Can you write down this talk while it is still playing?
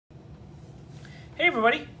Hey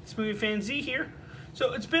everybody, it's Movie Fan Z here.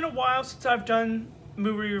 So it's been a while since I've done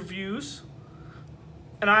movie reviews,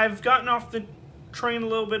 and I've gotten off the train a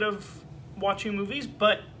little bit of watching movies,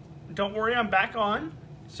 but don't worry, I'm back on,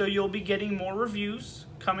 so you'll be getting more reviews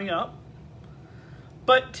coming up.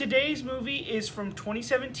 But today's movie is from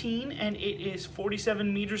 2017, and it is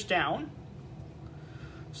 47 Meters Down.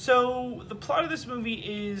 So the plot of this movie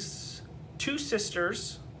is two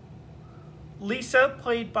sisters, Lisa,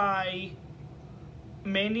 played by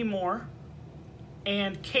Mandy Moore,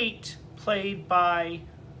 and Kate, played by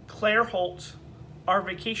Claire Holt, are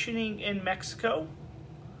vacationing in Mexico.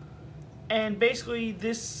 And basically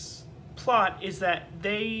this plot is that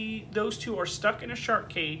those two are stuck in a shark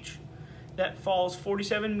cage that falls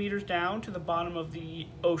 47 meters down to the bottom of the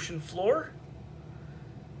ocean floor.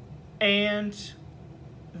 And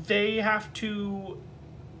they have to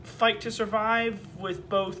fight to survive with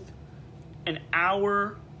both an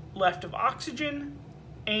hour left of oxygen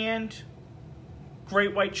and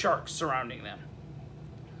great white sharks surrounding them.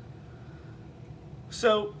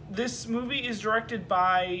 So this movie is directed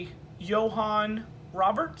by Johan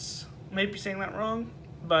Roberts. Maybe saying that wrong,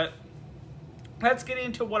 but let's get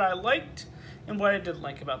into what I liked and what I didn't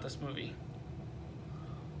like about this movie.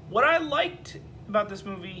 What I liked about this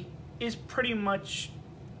movie is pretty much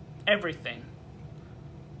everything.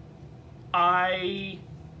 I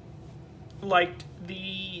liked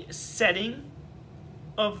the setting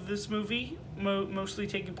of this movie, mostly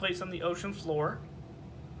taking place on the ocean floor.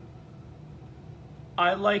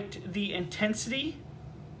 I liked the intensity,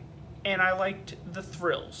 and I liked the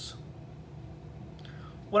thrills.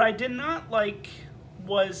 What I did not like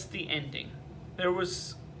was the ending. There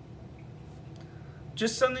was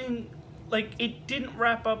just something, like, it didn't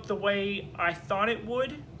wrap up the way I thought it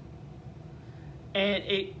would, and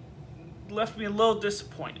it left me a little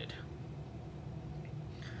disappointed.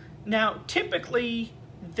 Now, typically,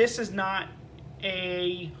 this is not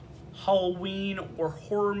a Halloween or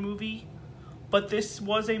horror movie, but this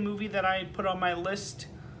was a movie that I had put on my list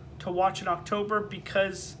to watch in October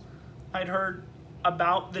because I'd heard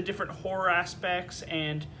about the different horror aspects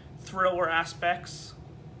and thriller aspects,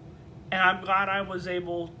 and I'm glad I was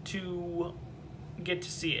able to get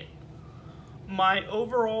to see it. My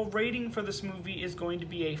overall rating for this movie is going to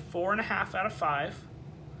be a 4.5 out of 5.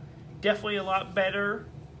 Definitely a lot better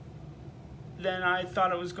than I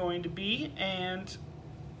thought it was going to be,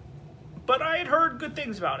 but I had heard good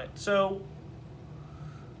things about it, so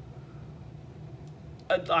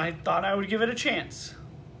I thought I would give it a chance.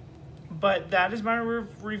 But that is my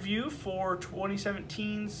review for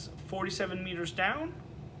 2017's 47 Meters Down.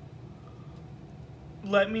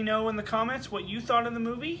 Let me know in the comments what you thought of the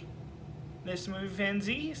movie. This is Movie Fan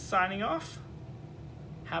Z, signing off.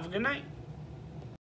 Have a good night.